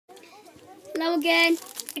Hello again.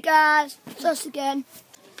 Hey guys, it's us again.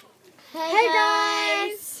 Hey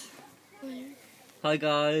guys. Hi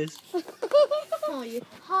guys. How are you?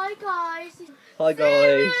 Hi guys. Hi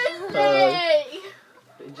guys. Hi.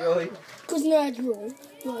 Enjoy. Because no, I draw.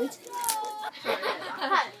 Right.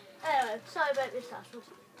 Anyway, sorry about this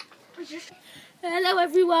last. Hello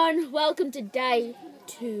everyone, welcome to day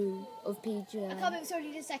 2 of PGL. I can't believe it's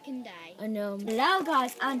already the second day. I know. Hello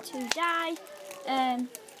guys, and today,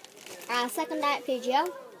 our second day at PGL.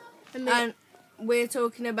 And we're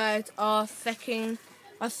talking about our second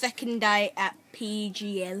day at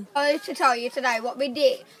PGL. I wanted to tell you today what we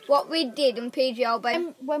did in PGL.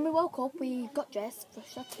 But When we woke up, we got dressed,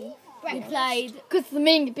 brushed our teeth. We played Because the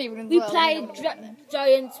mean people in the world.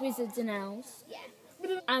 Giants, Wizards and Owls. Yeah.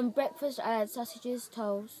 And breakfast I had sausages,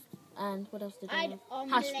 toast, and what else did I have?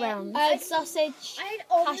 omelette. Hash browns. I had sausage, I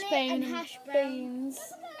had hash browns,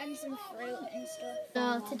 and some fruit and stuff.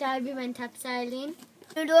 So today we went abseiling.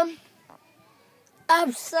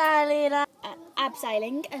 Abseiling.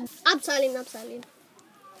 abseiling.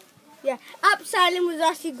 Yeah, abseiling was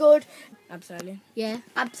actually good. Abseiling. Yeah,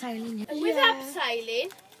 abseiling. Yeah. With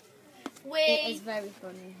abseiling, It is very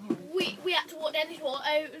funny. we had to walk down this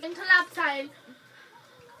water until abseil.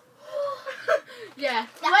 Yeah.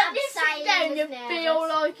 When you sit down, you feel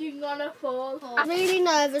like you're gonna fall. I'm really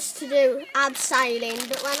nervous to do abseiling,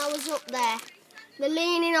 but when I was up there, the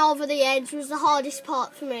leaning over the edge was the hardest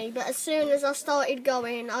part for me. But as soon as I started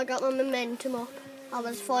going, I got my momentum up. I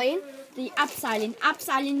was fine. The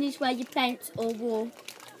abseiling is where you bounce or walk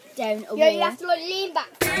down a Yeah, wall. you have to like, lean back.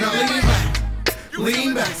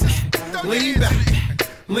 Lean back. Lean back.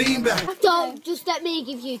 Lean back. Don't just let me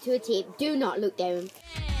give you two a tip. Do not look down.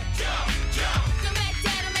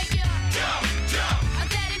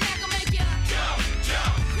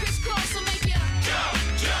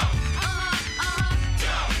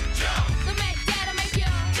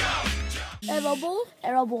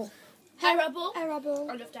 Arable. Terrible. Arable.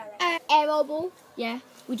 I loved arrow. Arable. Yeah,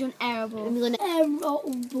 we're doing arable.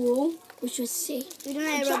 Arable, which was C. We done A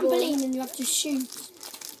arable. trampoline, and you have to shoot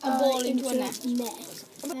a ball into a net.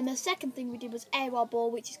 And then the second thing we did was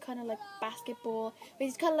aeroball, which is kind of like basketball, but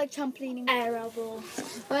it's kind of like trampolining. Aeroball.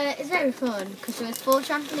 Well, it's very fun because there was 4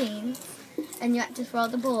 trampolines and you had to throw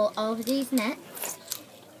the ball over these nets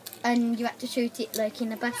and you had to shoot it like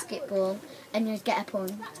in a basketball and you'd get a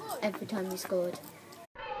point every time you scored.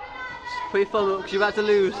 Put your thumb up because you're about to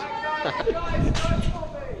lose.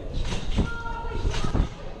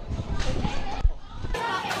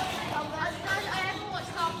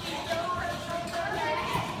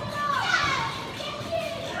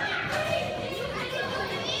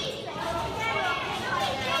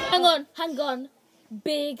 Hang on.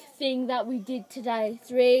 Big thing that we did today.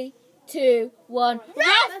 3, 2, 1. Raft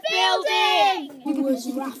building! It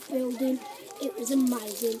was raft building. It was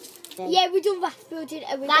amazing. Yeah, we done raft building.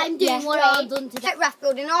 And we I'm doing what I've done today. At raft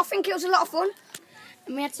building. I think it was a lot of fun.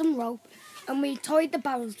 And we had some rope, and we tied the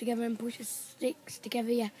barrels together and pushed the sticks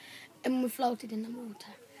together, yeah, and we floated in the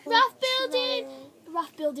water. Raft building.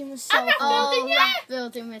 Raft building was so fun. Raft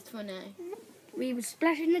building was funny. We were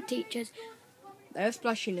splashing the teachers. They were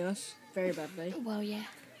splashing us very badly, Well, yeah.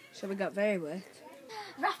 so we got very wet.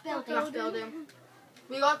 Raft building.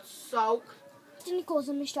 We got soaked. Didn't he call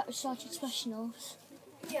them Mr. Started splashing us?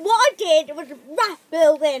 What I did was raft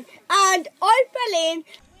building, and I fell in.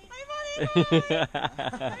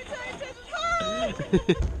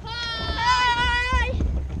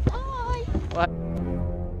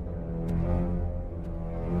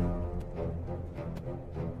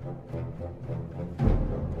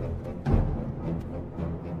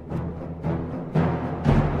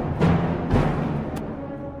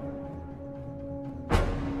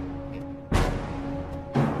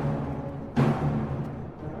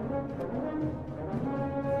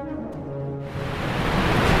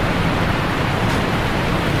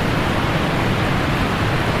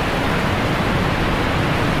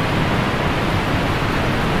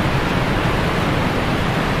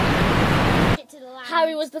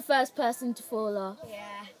 Harry was the first person to fall off.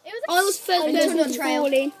 I was first person on trail.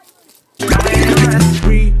 Falling.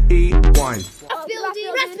 3, 2, 1.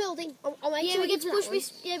 Raft building. Yeah, we get to push me.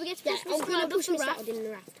 Yeah, we get to push me. I'm going to push me started in the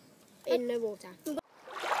raft. In the water.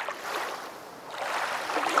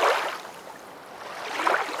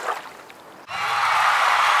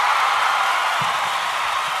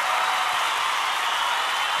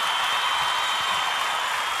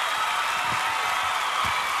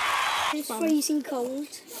 It's freezing cold.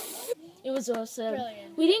 It was awesome.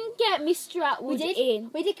 Brilliant. We didn't get Mr. Attwood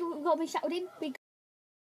in. We got Mr. Attwood in. We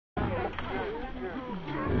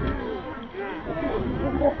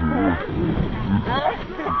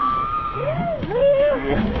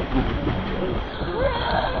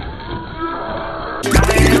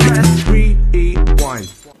Three, one.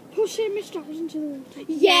 Pushing my strappers into the water.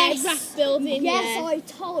 Yes. Raft building. Yes, Yeah. I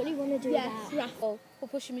totally want to do Yes, that. raffle. We're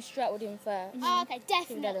pushing Miss Stratwood in first. Oh, okay,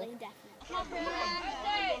 definitely.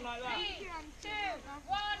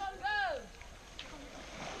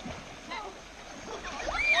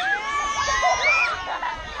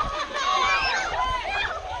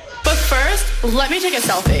 But first, let me take a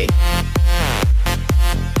selfie.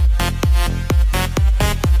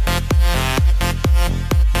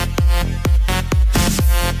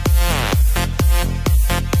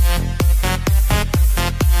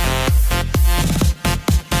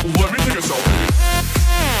 Let me take a selfie.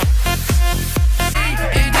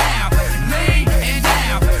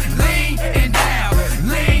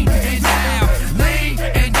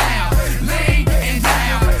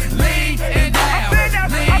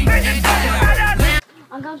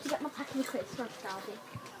 I'm going to get my pack of crisps from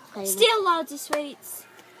Starby. Still loads of sweets.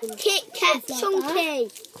 Kit Kat Chunky.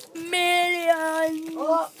 Millions.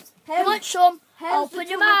 Want some? Open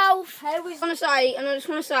your mouth. I just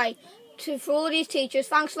want to say, for all these teachers,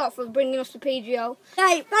 thanks a lot for bringing us to PGL.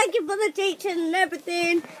 Hey, thank you for the teachers and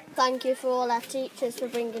everything. Thank you for all our teachers for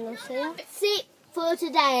bringing us here. That's it for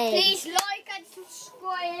today. Please like and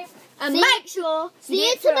subscribe. And See- make sure See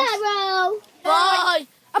you tomorrow. Bye.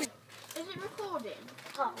 Is it recording?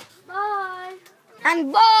 Bye.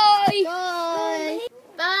 And bye! Bye.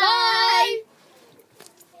 Bye.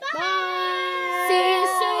 Bye. See you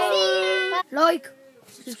soon. Like,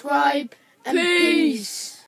 subscribe, and peace.